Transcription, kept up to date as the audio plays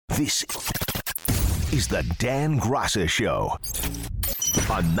This is the Dan Graca Show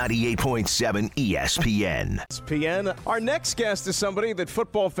on 98.7 ESPN. ESPN. Our next guest is somebody that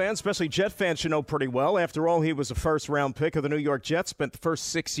football fans, especially Jet fans, should know pretty well. After all, he was a first-round pick of the New York Jets, spent the first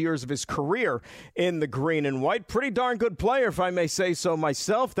 6 years of his career in the green and white. Pretty darn good player, if I may say so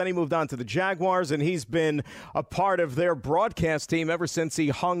myself. Then he moved on to the Jaguars, and he's been a part of their broadcast team ever since he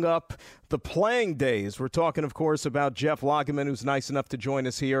hung up the playing days. We're talking, of course, about Jeff Lageman, who's nice enough to join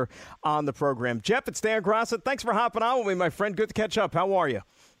us here on the program. Jeff, it's Dan Graca. Thanks for hopping on with me, my friend. Good to catch up. How are you?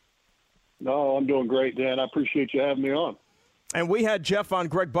 No, I'm doing great, Dan. I appreciate you having me on. And we had Jeff on,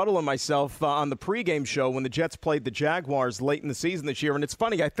 Greg Buttle and myself, on the pregame show when the Jets played the Jaguars late in the season this year. And it's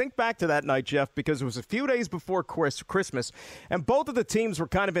funny, I think back to that night, Jeff, because it was a few days before Christmas, and both of the teams were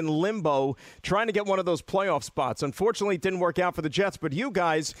kind of in limbo trying to get one of those playoff spots. Unfortunately, it didn't work out for the Jets, but you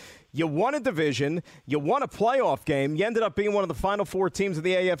guys, you won a division, you won a playoff game, you ended up being one of the final four teams of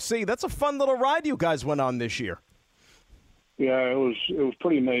the AFC. That's a fun little ride you guys went on this year. Yeah, it was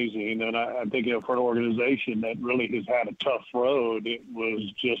pretty amazing, and I think for an organization that really has had a tough road, it was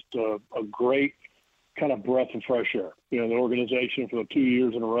just a great kind of breath of fresh air. You know, the organization for 2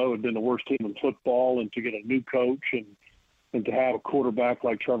 years in a row had been the worst team in football, and to get a new coach and to have a quarterback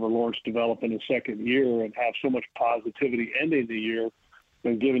like Trevor Lawrence develop in his second year and have so much positivity ending the year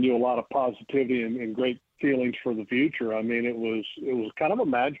and giving you a lot of positivity and great feelings for the future. I mean, it was kind of a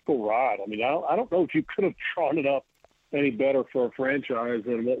magical ride. I mean, I don't know if you could have drawn it up any better for a franchise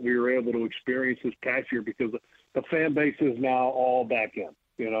than what we were able to experience this past year, because the fan base is now all back in,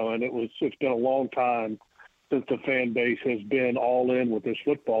 you know, and it's been a long time since the fan base has been all in with this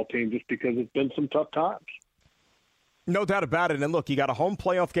football team, just because it's been some tough times. No doubt about it. And look, you got a home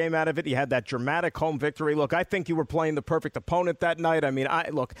playoff game out of it. You had that dramatic home victory. Look, I think you were playing the perfect opponent that night. I mean,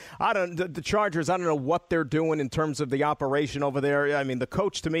 the Chargers, I don't know what they're doing in terms of the operation over there. I mean, the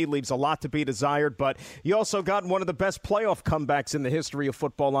coach to me leaves a lot to be desired, but you also got one of the best playoff comebacks in the history of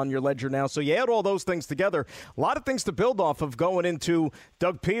football on your ledger now. So you add all those things together, a lot of things to build off of going into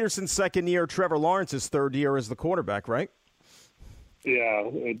Doug Peterson's second year, Trevor Lawrence's third year as the quarterback, right? Yeah,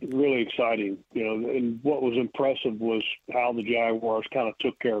 really exciting. You know, and what was impressive was how the Jaguars kind of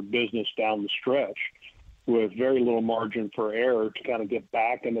took care of business down the stretch with very little margin for error to kind of get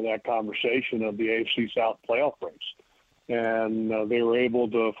back into that conversation of the AFC South playoff race. And they were able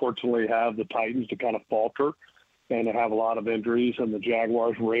to, fortunately, have the Titans to kind of falter and to have a lot of injuries, and the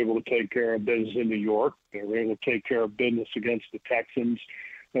Jaguars were able to take care of business in New York. They were able to take care of business against the Texans.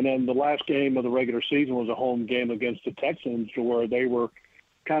 And then the last game of the regular season was a home game against the Texans, to where they were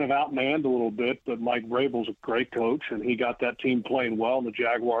kind of outmanned a little bit, but Mike Vrabel's a great coach, and he got that team playing well, and the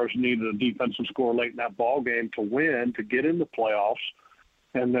Jaguars needed a defensive score late in that ball game to win, to get in the playoffs.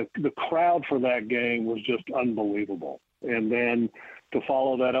 And the crowd for that game was just unbelievable. And then to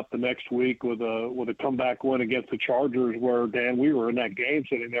follow that up the next week with a comeback win against the Chargers, where, Dan, we were in that game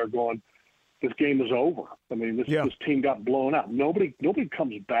sitting there going, this game is over. I mean, this team got blown out. Nobody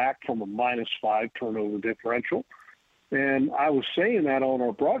comes back from a -5 turnover differential. And I was saying that on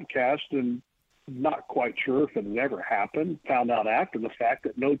our broadcast, and not quite sure if it had ever happened. Found out after the fact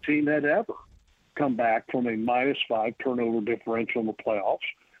that no team had ever come back from a -5 turnover differential in the playoffs.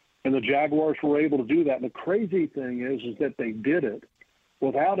 And the Jaguars were able to do that. And the crazy thing is that they did it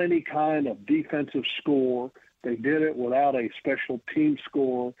without any kind of defensive score. They did it without a special team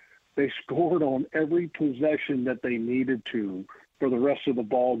score. They scored on every possession that they needed to for the rest of the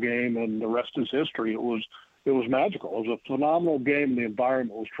ball game, and the rest is history. It was magical. It was a phenomenal game, and the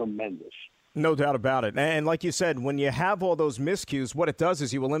environment was tremendous. No doubt about it. And like you said, when you have all those miscues, what it does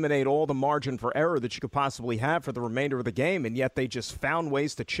is you eliminate all the margin for error that you could possibly have for the remainder of the game, and yet they just found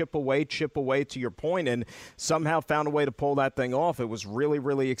ways to chip away to your point, and somehow found a way to pull that thing off. It was really,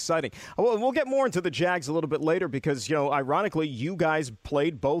 really exciting. We'll get more into the Jags a little bit later because, you know, ironically, you guys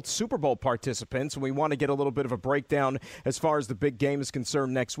played both Super Bowl participants, and we want to get a little bit of a breakdown as far as the big game is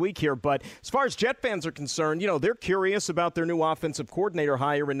concerned next week here. But as far as Jet fans are concerned, you know, they're curious about their new offensive coordinator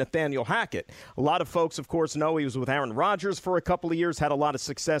hire in Nathaniel Hackett. A lot of folks, of course, know he was with Aaron Rodgers for a couple of years, had a lot of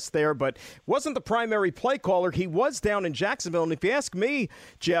success there, but wasn't the primary play caller. He was down in Jacksonville, and if you ask me,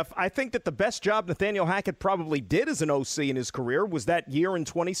 Jeff, I think that the best job Nathaniel Hackett probably did as an OC in his career was that year in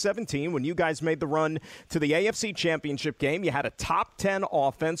 2017 when you guys made the run to the AFC Championship game. You had a top 10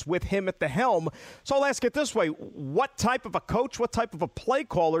 offense with him at the helm. So I'll ask it this way. What type of a coach, what type of a play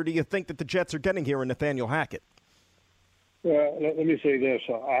caller do you think that the Jets are getting here in Nathaniel Hackett? Let me say this.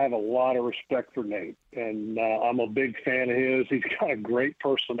 I have a lot of respect for Nate, and I'm a big fan of his. He's got a great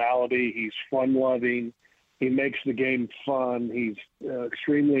personality. He's fun-loving. He makes the game fun. He's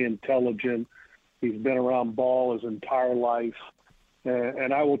extremely intelligent. He's been around ball his entire life.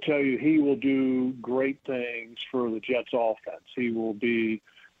 And I will tell you, he will do great things for the Jets offense. He will be,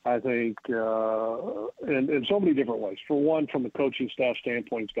 I think, in so many different ways. For one, from the coaching staff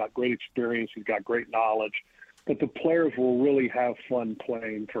standpoint, he's got great experience. He's got great knowledge. But the players will really have fun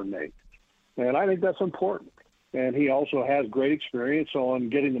playing for Nate. And I think that's important. And he also has great experience on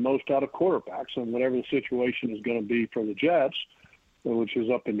getting the most out of quarterbacks. And whatever the situation is going to be for the Jets, which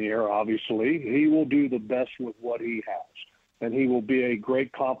is up in the air, obviously, he will do the best with what he has. And he will be a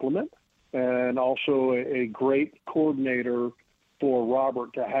great complement and also a great coordinator for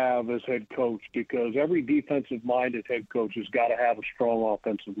Robert to have as head coach, because every defensive-minded head coach has got to have a strong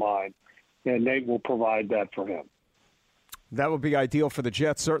offensive mind, and Nate will provide that for him. That would be ideal for the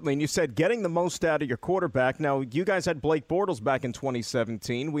Jets, certainly. And you said getting the most out of your quarterback. Now, you guys had Blake Bortles back in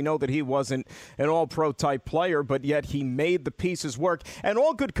 2017. We know that he wasn't an all-pro type player, but yet he made the pieces work. And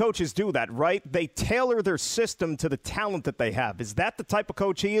all good coaches do that, right? They tailor their system to the talent that they have. Is that the type of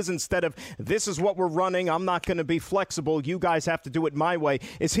coach he is, instead of, this is what we're running, I'm not going to be flexible, you guys have to do it my way?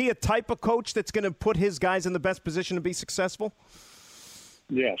 Is he a type of coach that's going to put his guys in the best position to be successful?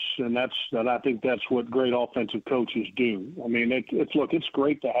 Yes, and I think that's what great offensive coaches do. I mean, it's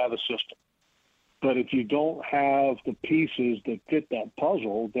great to have a system, but if you don't have the pieces that fit that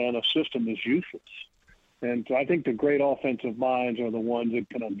puzzle, then a system is useless. And so I think the great offensive minds are the ones that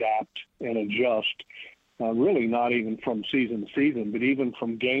can adapt and adjust, really not even from season to season, but even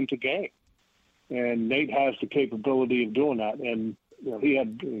from game to game. And Nate has the capability of doing that. And he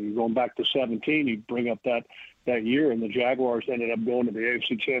had, going back to 17, you bring up that year, and the Jaguars ended up going to the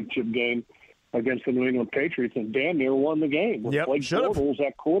AFC Championship game against the New England Patriots and damn near won the game with Blake Bortles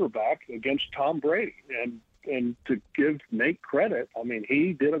at quarterback against Tom Brady. And to give Nate credit, I mean,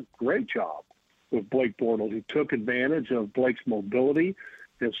 he did a great job with Blake Bortles. He took advantage of Blake's mobility,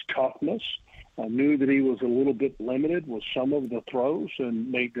 his toughness. I knew that he was a little bit limited with some of the throws,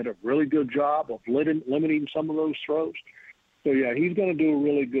 and Nate did a really good job of limiting some of those throws. So, yeah, he's going to do a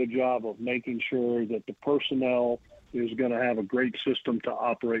really good job of making sure that the personnel is going to have a great system to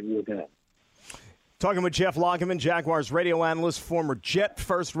operate within. Talking with Jeff Lageman, Jaguars radio analyst, former Jet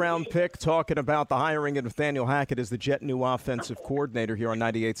first-round pick, talking about the hiring of Nathaniel Hackett as the Jet new offensive coordinator here on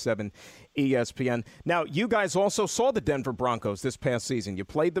 98.7 ESPN. Now, you guys also saw the Denver Broncos this past season. You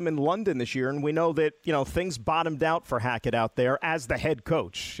played them in London this year, and we know that, things bottomed out for Hackett out there as the head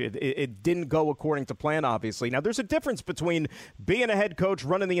coach. It didn't go according to plan, obviously. Now, there's a difference between being a head coach,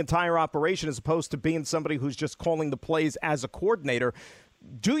 running the entire operation, as opposed to being somebody who's just calling the plays as a coordinator.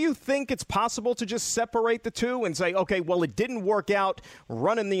 Do you think it's possible to just separate the two and say, okay, well, it didn't work out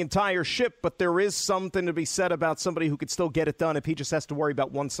running the entire ship, but there is something to be said about somebody who could still get it done if he just has to worry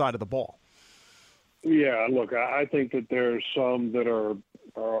about one side of the ball? Yeah, look, I think that there's some that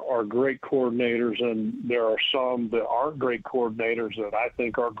are great coordinators, and there are some that aren't great coordinators that I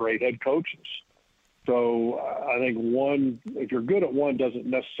think are great head coaches. So I think one, if you're good at one, doesn't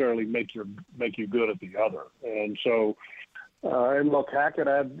necessarily make you good at the other. And so, and look, Hackett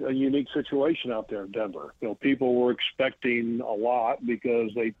had a unique situation out there in Denver. People were expecting a lot because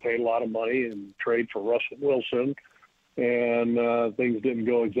they paid a lot of money and trade for Russell Wilson, and things didn't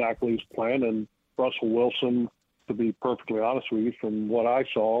go exactly as planned. And Russell Wilson, to be perfectly honest with you, from what I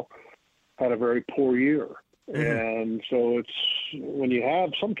saw, had a very poor year. Mm-hmm. And so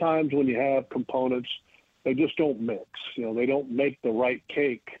sometimes when you have components, they just don't mix. They don't make the right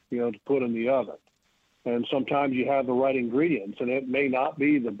cake, to put in the oven. And sometimes you have the right ingredients, and it may not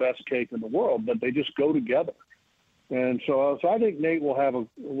be the best cake in the world, but they just go together. And so I think Nate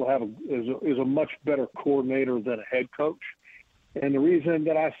is a much better coordinator than a head coach. And the reason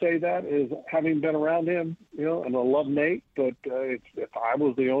that I say that is, having been around him, and I love Nate, but if I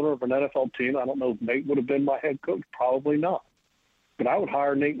was the owner of an NFL team, I don't know if Nate would have been my head coach. Probably not. But I would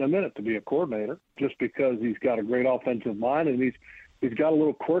hire Nate in a minute to be a coordinator, just because he's got a great offensive mind, and he's got a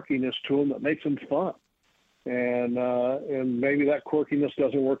little quirkiness to him that makes him fun. And maybe that quirkiness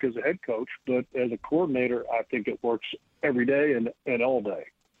doesn't work as a head coach, but as a coordinator, I think it works every day and all day.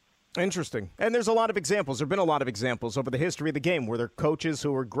 Interesting. And there's a lot of examples. There have been a lot of examples over the history of the game where there are coaches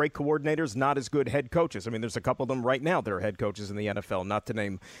who are great coordinators, not as good head coaches. I mean, there's a couple of them right now that are head coaches in the NFL, not to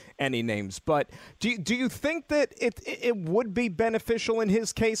name any names. But do you think that it would be beneficial in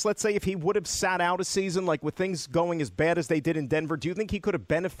his case? Let's say if he would have sat out a season, like with things going as bad as they did in Denver, do you think he could have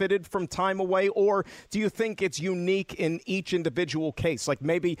benefited from time away? Or do you think it's unique in each individual case? Like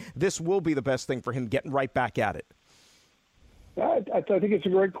maybe this will be the best thing for him getting right back at it? I think it's a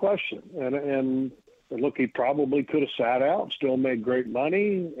great question. And look, he probably could have sat out, still made great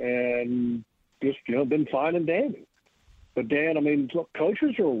money, and just, been fine and dandy. But, Dan, I mean, look,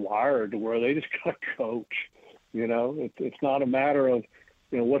 coaches are wired to where they just got to coach. It's not a matter of,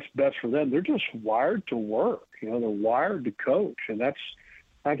 what's best for them. They're just wired to work. They're wired to coach. And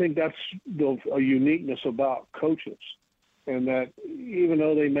I think that's a uniqueness about coaches. And that even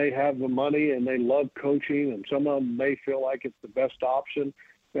though they may have the money and they love coaching, and some of them may feel like it's the best option,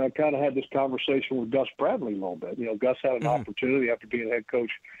 I kind of had this conversation with Gus Bradley a little bit. Gus had an opportunity after being head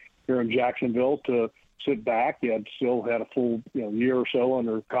coach here in Jacksonville to sit back. He still had a full year or so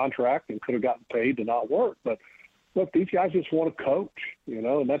under contract and could have gotten paid to not work. But look, these guys just want to coach,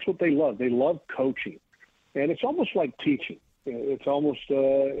 and that's what they love. They love coaching. And it's almost like teaching. It's almost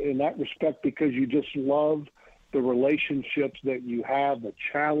in that respect because you just love the relationships that you have, the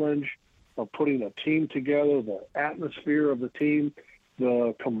challenge of putting a team together, the atmosphere of the team,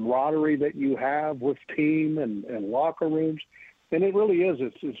 the camaraderie that you have with team and locker rooms. And it really is.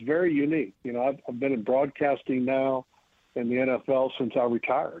 It's very unique. I've been in broadcasting now in the NFL since I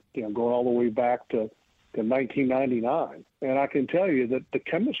retired, going all the way back to 1999. And I can tell you that the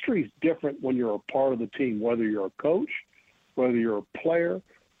chemistry is different when you're a part of the team, whether you're a coach, whether you're a player,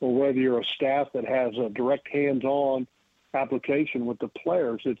 or whether you're a staff that has a direct hands-on application with the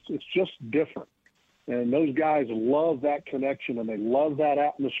players. It's just different. And those guys love that connection, and they love that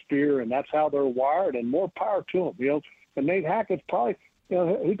atmosphere, and that's how they're wired, and more power to them. And Nate Hackett's probably,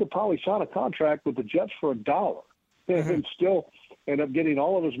 he could probably sign a contract with the Jets for $1 and still end up getting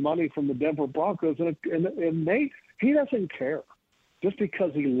all of his money from the Denver Broncos. And Nate, he doesn't care just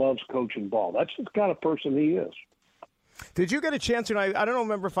because he loves coaching ball. That's the kind of person he is. Did you get a chance, I don't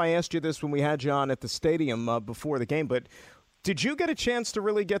remember if I asked you this when we had you on at the stadium before the game, but did you get a chance to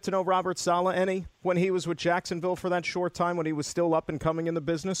really get to know Robert Saleh any when he was with Jacksonville for that short time when he was still up and coming in the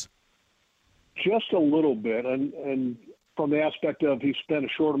business? Just a little bit, and from the aspect of he spent a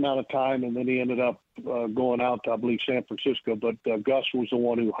short amount of time and then he ended up going out to, I believe, San Francisco, but Gus was the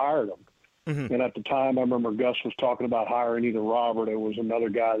one who hired him. Mm-hmm. And at the time, I remember Gus was talking about hiring either Robert. It was another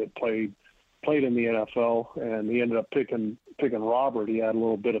guy that played in the NFL, and he ended up picking Robert. He had a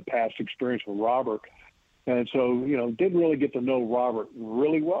little bit of past experience with Robert. And so, didn't really get to know Robert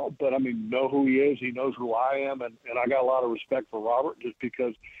really well, but, know who he is. He knows who I am, and I got a lot of respect for Robert just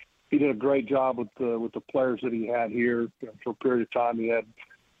because he did a great job with the players that he had here. For a period of time, he had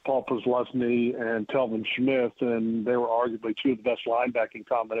Paul Posluszny and Telvin Smith, and they were arguably two of the best linebacking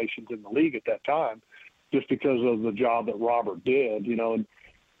combinations in the league at that time just because of the job that Robert did,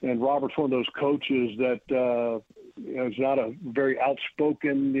 And Robert's one of those coaches that is not a very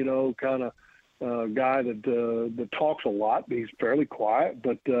outspoken, kind of guy that talks a lot. He's fairly quiet,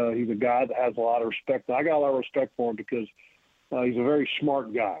 but he's a guy that has a lot of respect. And I got a lot of respect for him because he's a very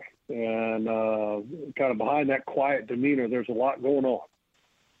smart guy. And kind of behind that quiet demeanor, there's a lot going on.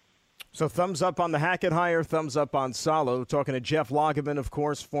 So thumbs up on the Hackett hire, thumbs up on Saleh. Talking to Jeff Lageman, of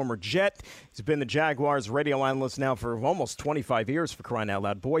course, former Jet. He's been the Jaguars radio analyst now for almost 25 years, for crying out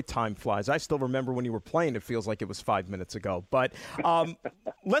loud. Boy, time flies. I still remember when you were playing. It feels like it was 5 minutes ago. But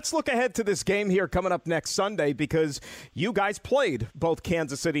let's look ahead to this game here coming up next Sunday because you guys played both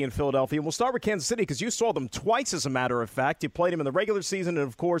Kansas City and Philadelphia. And we'll start with Kansas City because you saw them twice, as a matter of fact. You played them in the regular season and,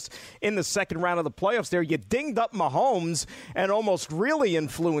 of course, in the second round of the playoffs there. You dinged up Mahomes and almost really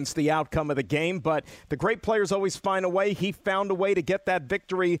influenced the outcome of the game, but the great players always find a way. He found a way to get that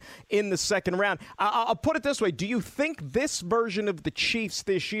victory in the second round. I'll put it this way. Do you think this version of the Chiefs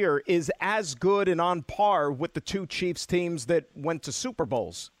this year is as good and on par with the two Chiefs teams that went to Super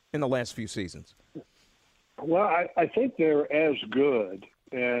Bowls in the last few seasons? Well, I think they're as good,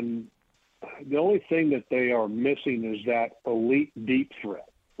 and the only thing that they are missing is that elite deep threat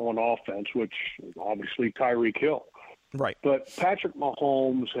on offense, which obviously Tyreek Hill. Right. But Patrick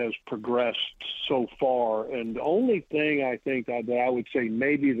Mahomes has progressed so far, and the only thing I think that I would say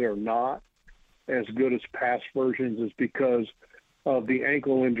maybe they're not as good as past versions is because of the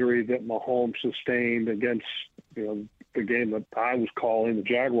ankle injury that Mahomes sustained against the game that I was calling, the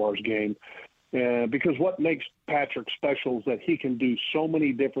Jaguars game. Because what makes Patrick special is that he can do so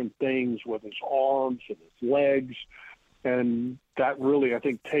many different things with his arms and his legs, and that really, I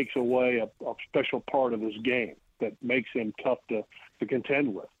think, takes away a special part of his game that makes him tough to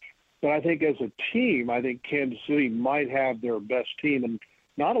contend with. But I think as a team, I think Kansas City might have their best team, and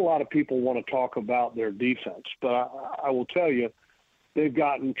not a lot of people want to talk about their defense. But I will tell you, they've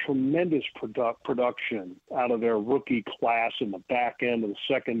gotten tremendous production out of their rookie class in the back end of the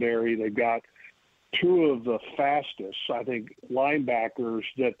secondary. They've got two of the fastest, I think, linebackers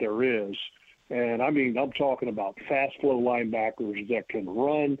that there is. And, I'm talking about fast flow linebackers that can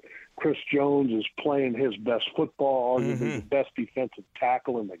run. Chris Jones is playing his best football, arguably the best defensive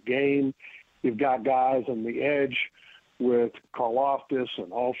tackle in the game. You've got guys on the edge with Karlaftis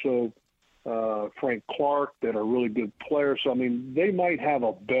and also Frank Clark that are really good players. So, I mean, they might have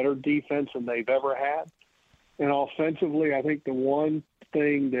a better defense than they've ever had. And offensively, I think the one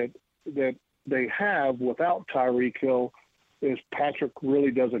thing that they have without Tyreek Hill is Patrick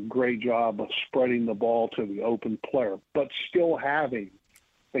really does a great job of spreading the ball to the open player, but still having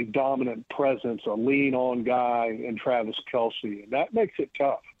a dominant presence, a lean-on guy in Travis Kelce, and that makes it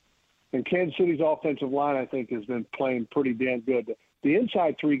tough. And Kansas City's offensive line, I think, has been playing pretty damn good. The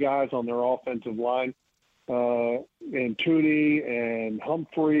inside three guys on their offensive line, and Tooney and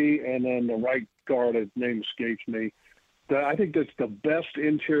Humphrey, and then the right guard, his name escapes me. I think that's the best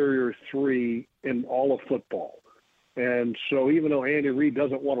interior three in all of football. And so even though Andy Reid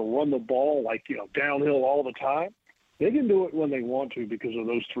doesn't want to run the ball downhill all the time, they can do it when they want to because of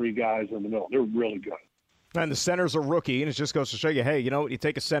those three guys in the middle. They're really good. And the center's a rookie, and it just goes to show you, hey, you know what? You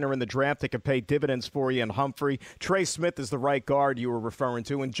take a center in the draft that can pay dividends for you, and Humphrey. Trey Smith is the right guard you were referring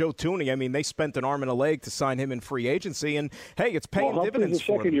to, and Joe Tooney, I mean, they spent an arm and a leg to sign him in free agency, and, hey, it's paying dividends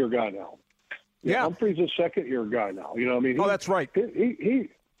for him. Humphrey's a second-year guy now. Yeah. Humphrey's a second-year guy now. You know what I mean? That's right.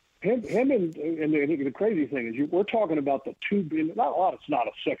 Him and the crazy thing is we're talking about the two. Not a lot. It's not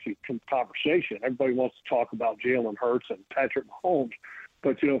a sexy conversation. Everybody wants to talk about Jalen Hurts and Patrick Mahomes,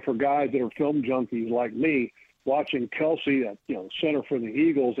 but for guys that are film junkies like me, watching Kelce, center for the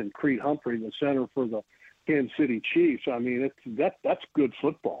Eagles, and Creed Humphrey, the center for the Kansas City Chiefs. I mean, that's good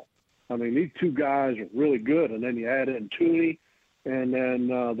football. I mean, these two guys are really good, and then you add in Tooney. And then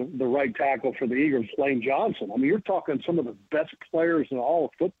the right tackle for the Eagles, Lane Johnson. I mean, you're talking some of the best players in all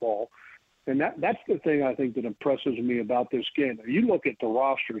of football. And that's the thing I think that impresses me about this game. You look at the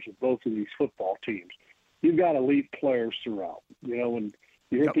rosters of both of these football teams, you've got elite players throughout. And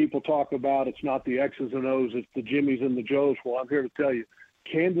you hear people talk about it's not the X's and O's, it's the Jimmies and the Joes. Well, I'm here to tell you,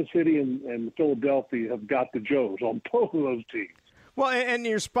 Kansas City and Philadelphia have got the Joes on both of those teams. Well, and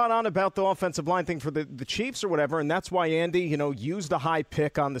you're spot on about the offensive line thing for the Chiefs or whatever, and that's why Andy, used a high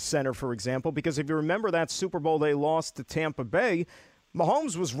pick on the center, for example, because if you remember that Super Bowl they lost to Tampa Bay,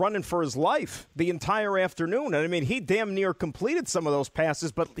 Mahomes was running for his life the entire afternoon. And, I mean, he damn near completed some of those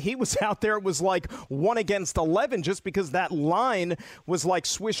passes, but he was out there. It was like 1 against 11 just because that line was like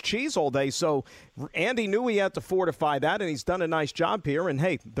Swiss cheese all day. So Andy knew he had to fortify that, and he's done a nice job here. And,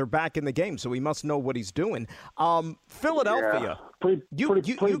 hey, they're back in the game, so he must know what he's doing. Philadelphia. Yeah.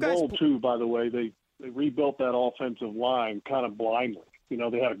 Pretty bold, too, by the way. They rebuilt that offensive line kind of blindly.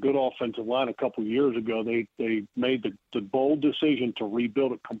 They had a good offensive line a couple of years ago. They made the bold decision to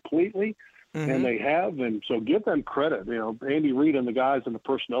rebuild it completely, and they have. And so give them credit. Andy Reid and the guys in the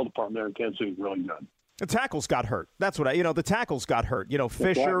personnel department there in Kansas City really good. The tackles got hurt. That's what the tackles got hurt.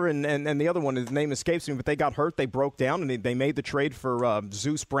 Fisher and the other one, his name escapes me, but they got hurt. They broke down, and they made the trade for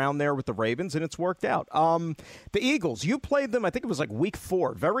Zeus Brown there with the Ravens, and it's worked out. The Eagles, you played them, I think it was like week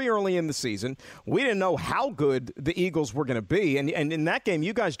 4, very early in the season. We didn't know how good the Eagles were going to be, and in that game,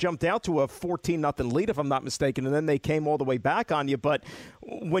 you guys jumped out to a 14-0 lead, if I'm not mistaken, and then they came all the way back on you. But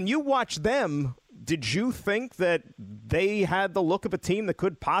when you watch them, did you think that they had the look of a team that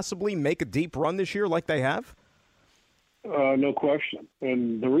could possibly make a deep run this year like they have? No question.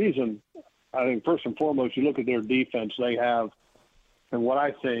 And the reason, I think, first and foremost, you look at their defense, they have, and what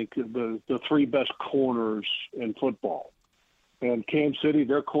I think, the 3 best corners in football. And Kansas City,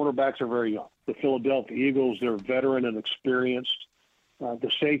 their cornerbacks are very young. The Philadelphia Eagles, they're veteran and experienced.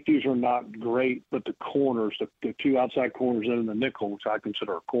 The safeties are not great, but the corners, the 2 outside corners and the nickel, which I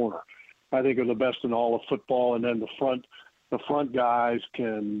consider a corner, I think are the best in all of football. And then the front guys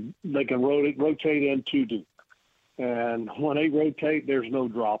can rotate in too deep. And when they rotate, there's no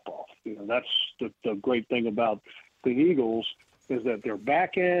drop off. That's the great thing about the Eagles is that they're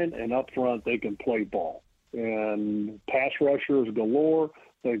back end and up front they can play ball. And pass rushers galore.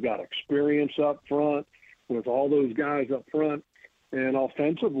 They've got experience up front with all those guys up front. And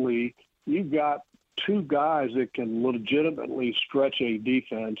offensively, you've got 2 guys that can legitimately stretch a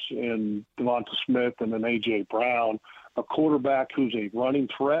defense in Devonta Smith and then A.J. Brown, a quarterback who's a running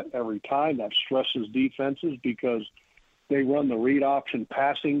threat every time. That stresses defenses because they run the read option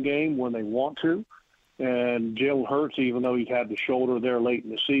passing game when they want to. And Jalen Hurts, even though he's had the shoulder there late in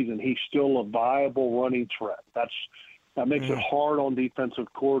the season, he's still a viable running threat. That makes it hard on defensive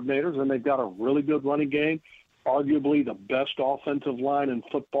coordinators, and they've got a really good running game, arguably the best offensive line in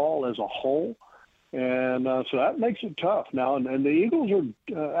football as a whole. And so that makes it tough now. And the Eagles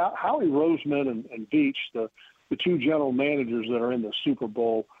are Howie Roseman and Veach, the 2 general managers that are in the Super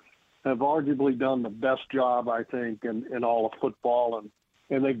Bowl, have arguably done the best job, I think, in all of football.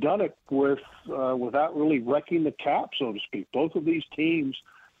 And they've done it without really wrecking the cap, so to speak. Both of these teams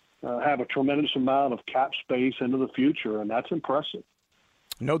have a tremendous amount of cap space into the future, and that's impressive.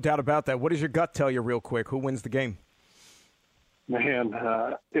 No doubt about that. What does your gut tell you real quick? Who wins the game? Man,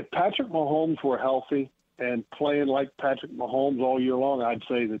 if Patrick Mahomes were healthy and playing like Patrick Mahomes all year long, I'd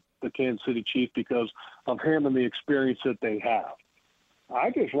say that the Kansas City Chiefs because of him and the experience that they have. I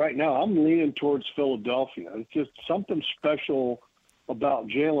guess right now I'm leaning towards Philadelphia. It's just something special about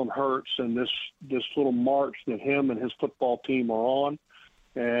Jalen Hurts and this little march that him and his football team are on.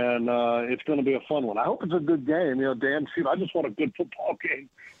 And it's going to be a fun one. I hope it's a good game. Dan, I just want a good football game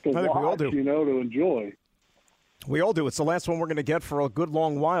to watch, we all do. To enjoy. We all do. It's the last one we're going to get for a good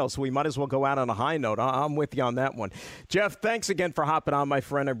long while, so we might as well go out on a high note. I'm with you on that one. Jeff, thanks again for hopping on, my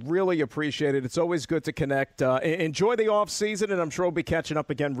friend. I really appreciate it. It's always good to connect. Enjoy the off season, and I'm sure we'll be catching up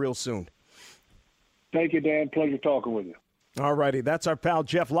again real soon. Thank you, Dan. Pleasure talking with you. All righty. That's our pal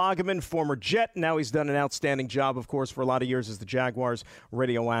Jeff Lageman, former Jet. Now he's done an outstanding job, of course, for a lot of years as the Jaguars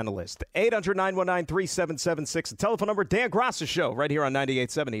radio analyst. 800-919-3776. The telephone number, Dan Graca Show, right here on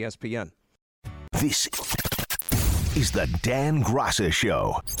 98.7 ESPN. This is the Dan Graca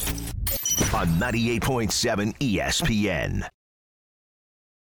Show on 98.7 ESPN.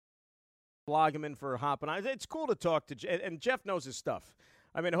 Lageman for hopping on. It's cool to talk to, and Jeff knows his stuff.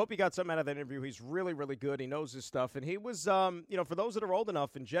 I mean, I hope you got something out of that interview. He's really, really good. He knows his stuff. And he was, for those that are old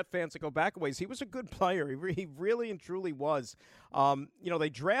enough and Jet fans that go back a ways, he was a good player. He really and truly was. They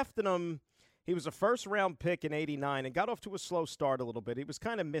drafted him. He was a first-round pick in '89 and got off to a slow start a little bit. He was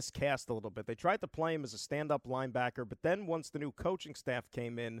kind of miscast a little bit. They tried to play him as a stand-up linebacker, but then once the new coaching staff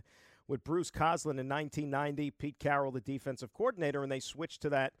came in with Bruce Coughlin in 1990, Pete Carroll, the defensive coordinator, and they switched to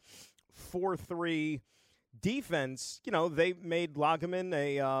that 4-3 defense, they made Lageman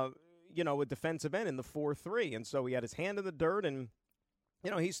a defensive end in the 4-3. And so he had his hand in the dirt and,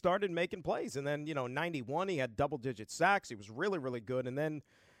 he started making plays. And then, 91, he had double-digit sacks. He was really, really good. And then,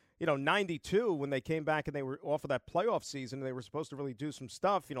 92, when they came back and they were off of that playoff season, and they were supposed to really do some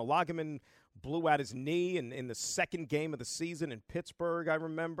stuff, Lageman blew out his knee in the second game of the season in Pittsburgh, I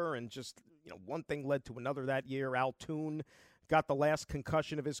remember. And just, one thing led to another that year. Al Toon got the last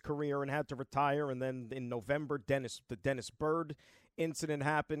concussion of his career and had to retire. And then in November, the Dennis Byrd incident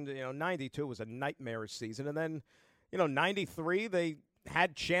happened. 92 was a nightmarish season. And then, 93, they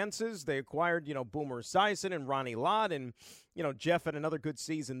had chances. They acquired, Boomer Esiason and Ronnie Lott. And, Jeff had another good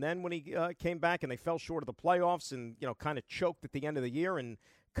season then when he came back, and they fell short of the playoffs and, kind of choked at the end of the year. And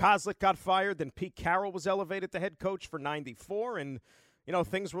Kozlik got fired. Then Pete Carroll was elevated to head coach for 94. And,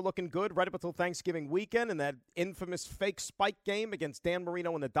 things were looking good right up until Thanksgiving weekend and that infamous fake spike game against Dan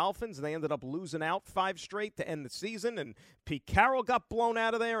Marino and the Dolphins. And they ended up losing out 5 straight to end the season. And Pete Carroll got blown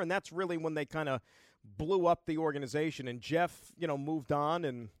out of there. And that's really when they kind of blew up the organization. And Jeff, moved on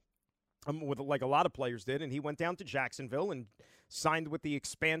and with like a lot of players did. And he went down to Jacksonville and signed with the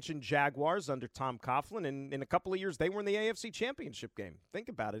expansion Jaguars under Tom Coughlin. And in a couple of years, they were in the AFC Championship game. Think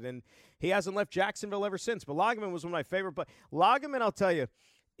about it. And he hasn't left Jacksonville ever since. But Lageman was one of my favorite. But Lageman, I'll tell you,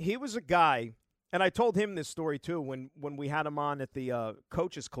 he was a guy, and I told him this story too when we had him on at the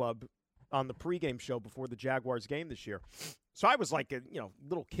Coaches Club on the pregame show before the Jaguars game this year. So I was like a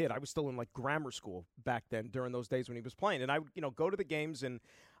little kid. I was still in like grammar school back then during those days when he was playing. And I would go to the games and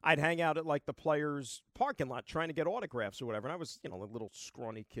I'd hang out at like the players' parking lot trying to get autographs or whatever. And I was, a little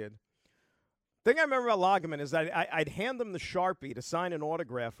scrawny kid. The thing I remember about Lageman is that I'd hand him the Sharpie to sign an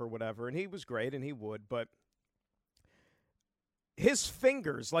autograph or whatever, and he was great and he would, but his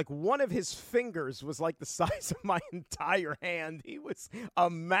fingers, like one of his fingers was like the size of my entire hand. He was a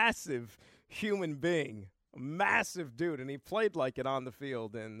massive human being, a massive dude, and he played like it on the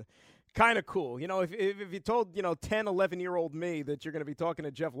field, and kind of cool. If you told, 10, 11-year-old me that you're going to be talking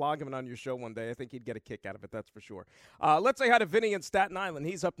to Jeff Lageman on your show one day, I think he'd get a kick out of it, that's for sure. Let's say hi to Vinny in Staten Island.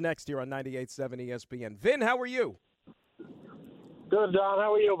 He's up next here on 98.7 ESPN. Vin, how are you? Good, Don.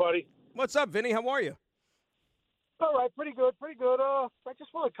 How are you, buddy? What's up, Vinny? How are you? All right, pretty good. I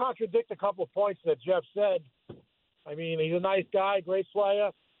just want to contradict a couple of points that Jeff said. I mean, he's a nice guy, great player.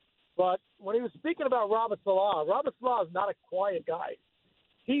 But when he was speaking about Robert Saleh is not a quiet guy.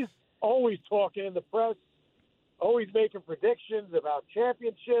 He's always talking in the press, always making predictions about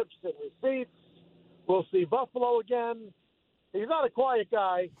championships and receipts. We'll see Buffalo again. He's not a quiet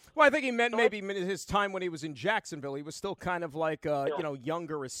guy. Well, I think he meant maybe his time when he was in Jacksonville. He was still kind of like a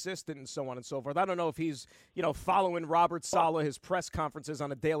younger assistant and so on and so forth. I don't know if he's following Robert Saleh, his press conferences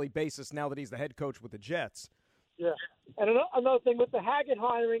on a daily basis now that he's the head coach with the Jets. Yeah, and another thing with the Hackett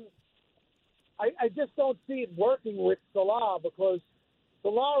hiring, I just don't see it working with Salah because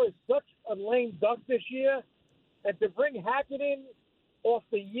Salah is such a lame duck this year, and to bring Hackett in off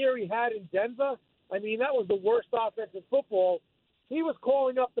the year he had in Denver, I mean, that was the worst offense in football. He was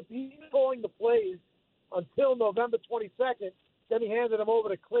calling the plays until November 22nd Then he handed him over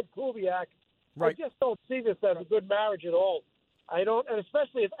to Clint Kubiak. Right. I just don't see this as a good marriage at all. I don't, and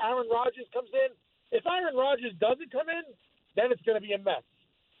especially if Aaron Rodgers comes in. If Aaron Rodgers doesn't come in, then it's going to be a mess.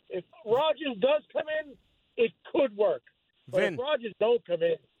 If Rodgers does come in, it could work. But if Rodgers don't come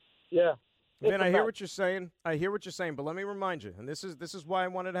in, yeah. Vin, I hear what you're saying. But let me remind you, and this is why I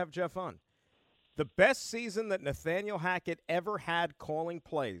wanted to have Jeff on. The best season that Nathaniel Hackett ever had calling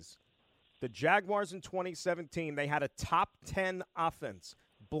plays, the Jaguars in 2017, they had a top 10 offense.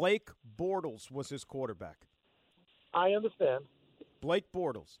 Blake Bortles was his quarterback. I understand. Blake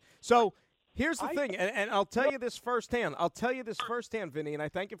Bortles. So here's the thing, and I'll tell you this firsthand. Vinny, and I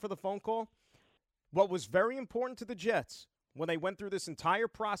thank you for the phone call. What was very important to the Jets when they went through this entire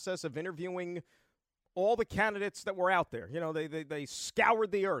process of interviewing all the candidates that were out there, they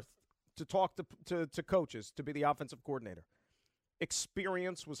scoured the earth to talk to coaches to be the offensive coordinator.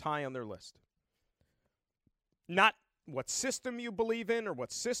 Experience was high on their list. Not what system you believe in or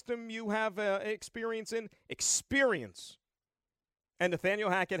what system you have experience in. Experience. And Nathaniel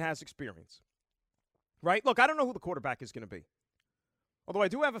Hackett has experience. Right? Look, I don't know who the quarterback is going to be. Although I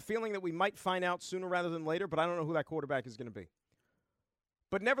do have a feeling that we might find out sooner rather than later, but I don't know who that quarterback is going to be.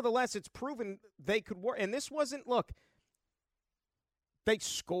 But nevertheless, it's proven they could work. And this wasn't, look, they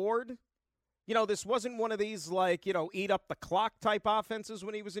scored. This wasn't one of these, eat up the clock type offenses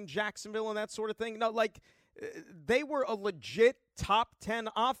when he was in Jacksonville and that sort of thing. No, they were a legit top 10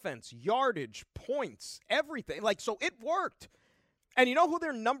 offense, yardage, points, everything. So it worked. And you know who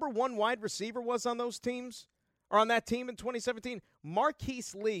their number one wide receiver was on those teams? Or on that team in 2017?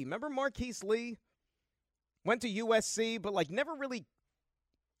 Marquise Lee. Remember Marquise Lee? Went to USC, but never really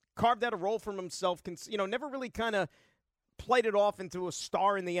carved out a role for himself. Never really kind of played it off into a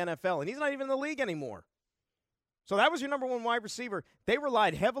star in the NFL. And he's not even in the league anymore. So that was your number one wide receiver. They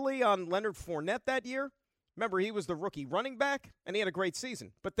relied heavily on Leonard Fournette that year. Remember, he was the rookie running back, and he had a great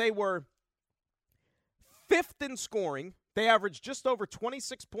season. But they were fifth in scoring. They averaged just over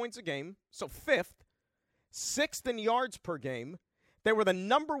 26 points a game, so fifth. Sixth in yards per game. They were the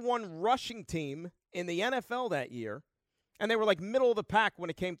number one rushing team in the NFL that year, and they were middle of the pack when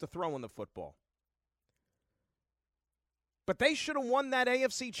it came to throwing the football. But they should have won that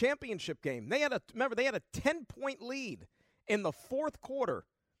AFC Championship game. They had a 10-point lead in the fourth quarter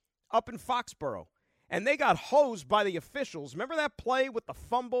up in Foxborough, and they got hosed by the officials. Remember that play with the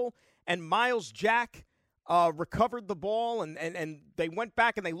fumble and Miles Jack recovered the ball, and they went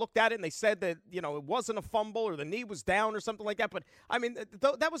back and they looked at it and they said that, it wasn't a fumble or the knee was down or something like that. But,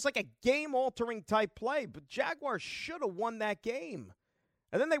 that was like a game-altering type play. But Jaguars should have won that game.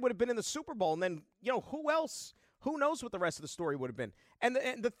 And then they would have been in the Super Bowl. And then, who else? Who knows what the rest of the story would have been? And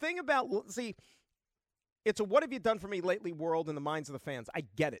the thing about, it's a what have you done for me lately world in the minds of the fans. I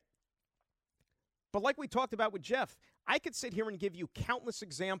get it. But like we talked about with Jeff, I could sit here and give you countless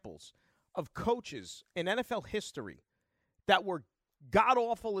examples of coaches in NFL history that were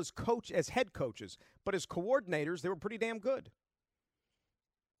god-awful as head coaches, but as coordinators, they were pretty damn good.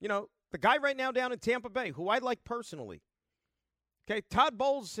 The guy right now down in Tampa Bay, who I like personally, okay, Todd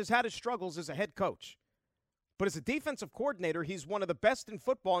Bowles has had his struggles as a head coach, but as a defensive coordinator, he's one of the best in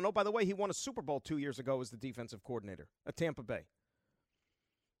football. And, oh, by the way, he won a Super Bowl 2 years ago as the defensive coordinator at Tampa Bay.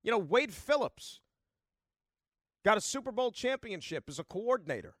 Wade Phillips got a Super Bowl championship as a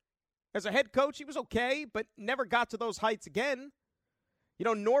coordinator. As a head coach, he was okay, but never got to those heights again.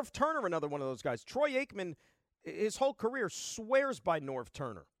 Norv Turner, another one of those guys. Troy Aikman, his whole career swears by Norv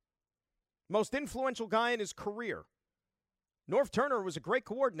Turner. Most influential guy in his career. Norv Turner was a great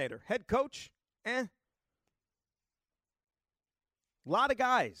coordinator. Head coach, A lot of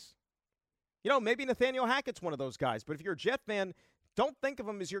guys. Maybe Nathaniel Hackett's one of those guys, but if you're a Jet fan, don't think of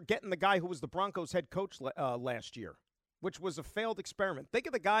him as you're getting the guy who was the Broncos head coach last year, which was a failed experiment. Think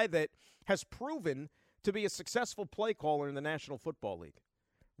of the guy that has proven to be a successful play caller in the National Football League.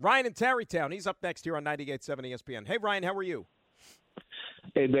 Ryan in Tarrytown, he's up next here on 98.7 ESPN. Hey, Ryan, how are you?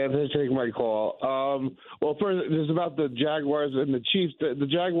 Hey, Dan, thanks for taking my call. Well, first, this is about the Jaguars and the Chiefs. The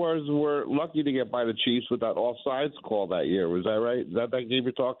Jaguars were lucky to get by the Chiefs with that offsides call that year. Was that right? Is that game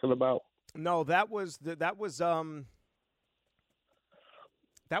you're talking about? No, that was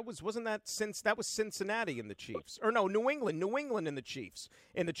Cincinnati and the Chiefs. Or no, New England and the Chiefs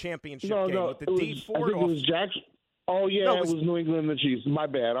in the championship game with the D Ford. I think it was Jackson. Oh, yeah, it was New England and the Chiefs. My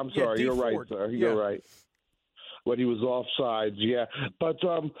bad. I'm sorry. You're right, sir. You're right. when he was offsides. Yeah, but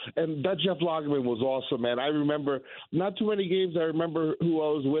and that Jeff Lagerman was awesome, man. I remember not too many games. I remember who I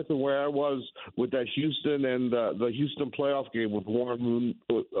was with and where I was with that Houston and the Houston playoff game with Warren Moon,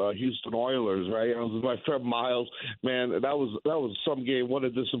 Houston Oilers. Right, I was with my friend Miles. Man, that was some game. What a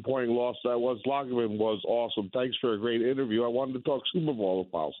disappointing loss that was. Lagerman was awesome. Thanks for a great interview. I wanted to talk Super Bowl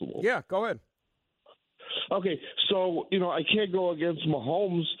if possible. Yeah, go ahead. Okay, so, I can't go against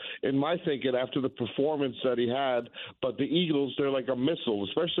Mahomes in my thinking after the performance that he had, but the Eagles, they're like a missile,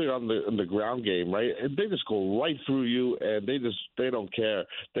 especially on the ground game, right? And they just go right through you, and they don't care.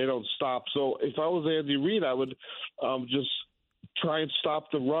 They don't stop. So if I was Andy Reid, I would just try and stop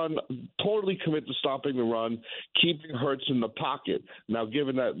the run, totally commit to stopping the run, keeping Hurts in the pocket. Now,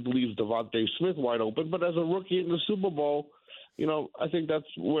 given that leaves Devontae Smith wide open, but as a rookie in the Super Bowl, I think that's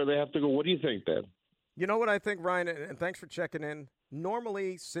where they have to go. What do you think, Dan? You know what I think, Ryan, and thanks for checking in.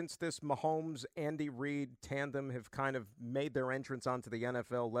 Normally, since this Mahomes-Andy Reid tandem have kind of made their entrance onto the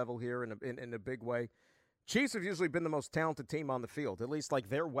NFL level here in a big way, Chiefs have usually been the most talented team on the field, at least like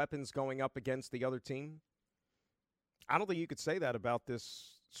their weapons going up against the other team. I don't think you could say that about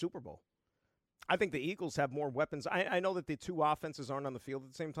this Super Bowl. I think the Eagles have more weapons. I know that the two offenses aren't on the field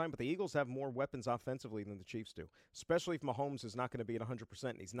at the same time, but the Eagles have more weapons offensively than the Chiefs do, especially if Mahomes is not going to be at 100%,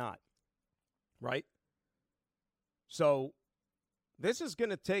 and he's not, right? So this is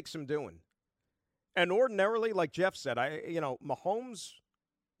going to take some doing. And ordinarily, like Jeff said, Mahomes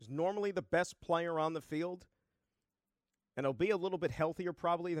is normally the best player on the field. And he'll be a little bit healthier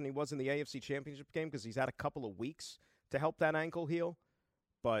probably than he was in the AFC Championship game because he's had a couple of weeks to help that ankle heal.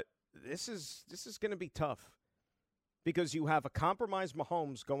 But this is going to be tough because you have a compromised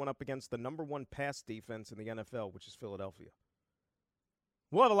Mahomes going up against the number one pass defense in the NFL, which is Philadelphia.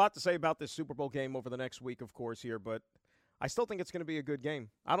 We'll have a lot to say about this Super Bowl game over the next week, of course, here, but I still think it's going to be a good game.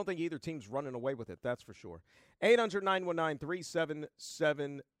 I don't think either team's running away with it, that's for sure.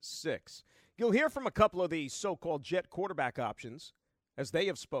 800-919-3776. You'll hear from a couple of the so-called Jet quarterback options as they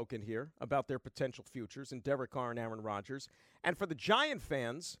have spoken here about their potential futures in Derek Carr and Aaron Rodgers. And for the Giant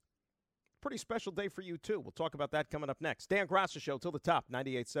fans, pretty special day for you, too. We'll talk about that coming up next. Dan Graca Show till the top,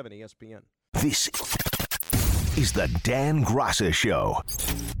 98.7 ESPN. This is the Dan Graca Show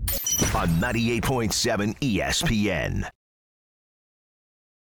on 98.7 ESPN.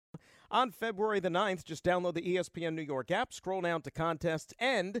 On February the 9th, just download the ESPN New York app, scroll down to contests,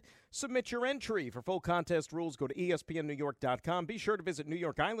 and submit your entry. For full contest rules, go to ESPNNewYork.com. Be sure to visit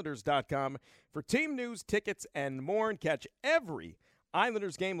NewYorkIslanders.com for team news, tickets, and more. And catch every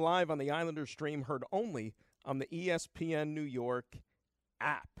Islanders game live on the Islanders stream, heard only on the ESPN New York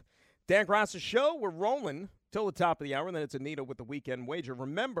app. Dan Graca Show, we're rolling till the top of the hour, and then it's Anita with the Weekend Wager.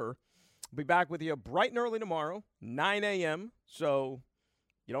 Remember, we'll be back with you bright and early tomorrow, 9 a.m., so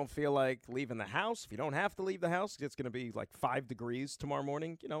you don't feel like leaving the house. If you don't have to leave the house, it's going to be like 5 degrees tomorrow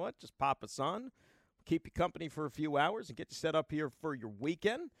morning. You know what? Just pop us on. Keep you company for a few hours and get you set up here for your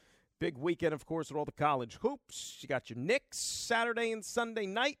weekend. Big weekend, of course, with all the college hoops. You got your Knicks Saturday and Sunday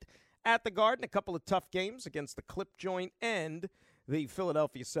night at the Garden. A couple of tough games against the Clip Joint and the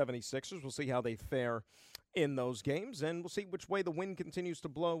Philadelphia 76ers. We'll see how they fare in those games, and we'll see which way the wind continues to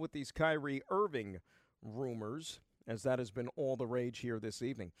blow with these Kyrie Irving rumors, as that has been all the rage here this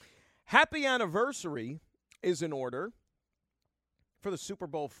evening. Happy anniversary is in order for the Super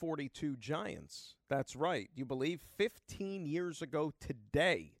Bowl 42 Giants. That's right. You believe 15 years ago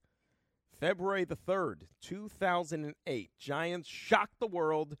today, February the 3rd, 2008, Giants shocked the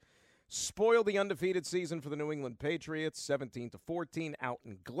world, spoiled the undefeated season for the New England Patriots, 17-14 out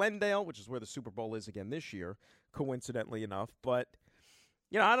in Glendale, which is where the Super Bowl is again this year, coincidentally enough. But,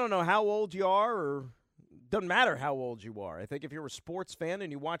 I don't know how old you are, or doesn't matter how old you are. I think if you're a sports fan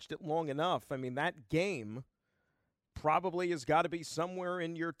and you watched it long enough, that game probably has got to be somewhere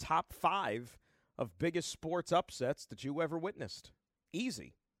in your top 5 of biggest sports upsets that you ever witnessed.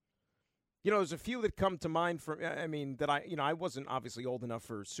 Easy. There's a few that come to mind I wasn't obviously old enough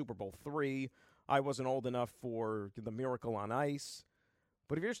for Super Bowl III. I wasn't old enough for the Miracle on Ice.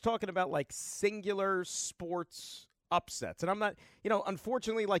 But if you're just talking about like singular sports upsets, and I'm not,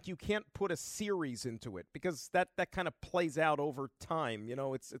 unfortunately, like you can't put a series into it because that kind of plays out over time,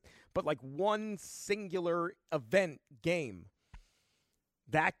 but like one singular event game.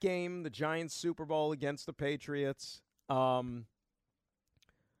 That game, the Giants Super Bowl against the Patriots,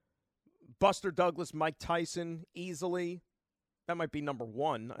 Buster Douglas, Mike Tyson, easily. That might be number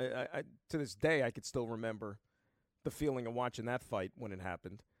one. I to this day, I could still remember the feeling of watching that fight when it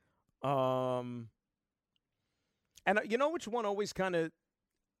happened. And you know which one always kind of,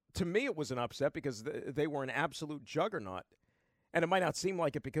 to me, it was an upset because they were an absolute juggernaut. And it might not seem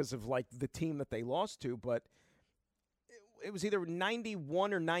like it because of like the team that they lost to, but it was either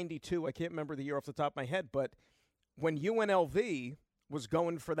 91 or 92. I can't remember the year off the top of my head, but when UNLV was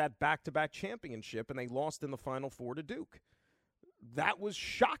going for that back-to-back championship and they lost in the Final Four to Duke. That was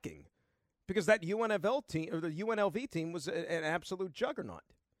shocking because that UNLV team was an absolute juggernaut.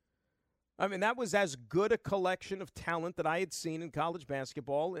 I mean, that was as good a collection of talent that I had seen in college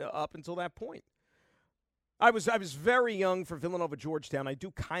basketball up until that point. I was very young for Villanova Georgetown. I do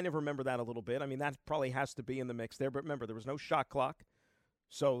kind of remember that a little bit. I mean, that probably has to be in the mix there. But remember, there was no shot clock,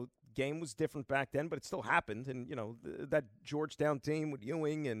 so game was different back then. But it still happened. And that Georgetown team with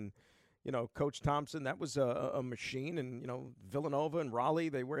Ewing and Coach Thompson, that was a machine. And Villanova and Raleigh,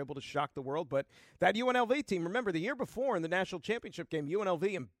 they were able to shock the world. But that UNLV team, remember the year before in the national championship game,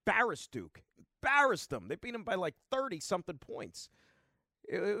 UNLV embarrassed Duke, embarrassed them. They beat them by like 30-something points.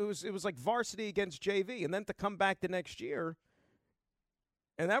 It was like varsity against JV, and then to come back the next year,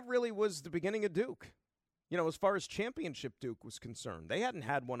 and that really was the beginning of Duke. As far as championship Duke was concerned, they hadn't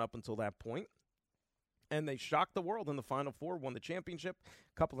had one up until that point, and they shocked the world in the Final Four, won the championship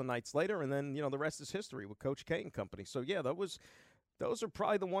a couple of nights later, and then the rest is history with Coach K and company. So yeah, those are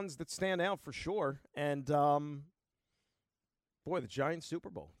probably the ones that stand out for sure. And boy, the Giants Super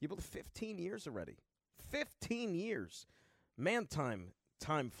Bowl. You believe 15 years already? 15 years, man, Time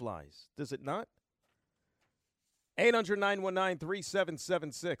flies, does it not?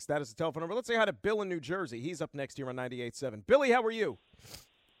 800-919-3776. That is the telephone number. Let's say hi to Bill in New Jersey. He's up next here on 98.7. Billy, how are you?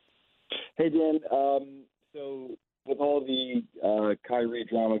 Hey, Dan. So with all the Kyrie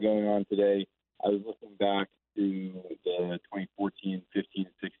drama going on today, I was looking back to the 2014, 15,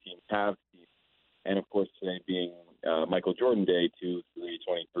 16 Cavs team. And, of course, today being Michael Jordan Day,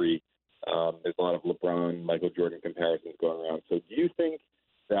 2/3/23. There's a lot of LeBron, Michael Jordan comparisons going around. So do you think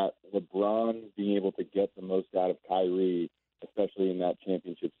that LeBron being able to get the most out of Kyrie, especially in that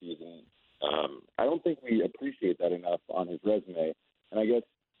championship season, I don't think we appreciate that enough on his resume. And I guess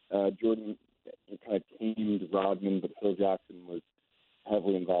Jordan kind of tamed Rodman, but Phil Jackson was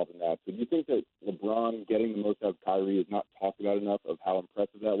heavily involved in that. So do you think that LeBron getting the most out of Kyrie is not talked about enough of how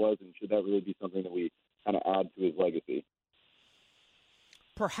impressive that was, and should that really be something that we kind of add to his legacy?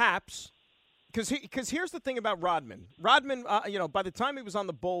 Perhaps. Because here's the thing about Rodman. Rodman, by the time he was on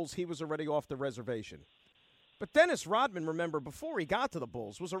the Bulls, he was already off the reservation. But Dennis Rodman, remember, before he got to the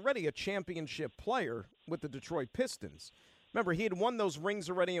Bulls, was already a championship player with the Detroit Pistons. Remember, he had won those rings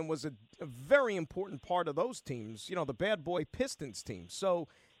already and was a very important part of those teams, the bad boy Pistons team. So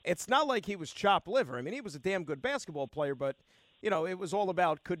it's not like he was chopped liver. I mean, he was a damn good basketball player, but, it was all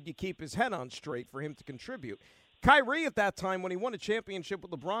about could you keep his head on straight for him to contribute. Kyrie at that time, when he won a championship with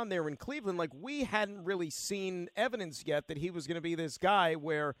LeBron there in Cleveland, we hadn't really seen evidence yet that he was going to be this guy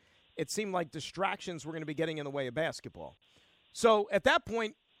where it seemed like distractions were going to be getting in the way of basketball. So at that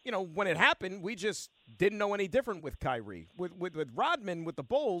point, when it happened, we just didn't know any different with Kyrie. With Rodman, with the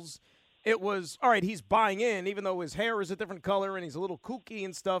Bulls, it was, all right, he's buying in, even though his hair is a different color and he's a little kooky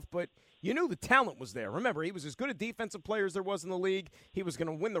and stuff, but you knew the talent was there. Remember, he was as good a defensive player as there was in the league. He was going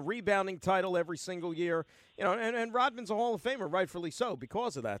to win the rebounding title every single year. And Rodman's a Hall of Famer, rightfully so,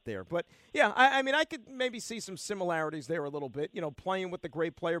 because of that there. But, yeah, I mean, I could maybe see some similarities there a little bit, playing with the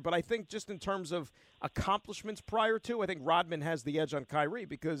great player. But I think just in terms of accomplishments prior to, I think Rodman has the edge on Kyrie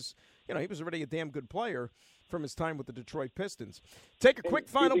because, he was already a damn good player from his time with the Detroit Pistons. Take a quick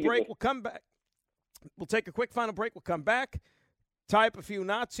final break. We'll come back. We'll take a quick final break. We'll come back. Tie up a few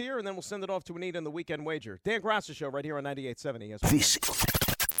knots here, and then we'll send it off to Anita in the Weekend Wager. Dan Graca Show right here on 98.7 ESPN. This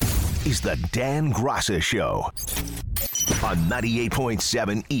is the Dan Graca Show on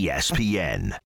 98.7 ESPN.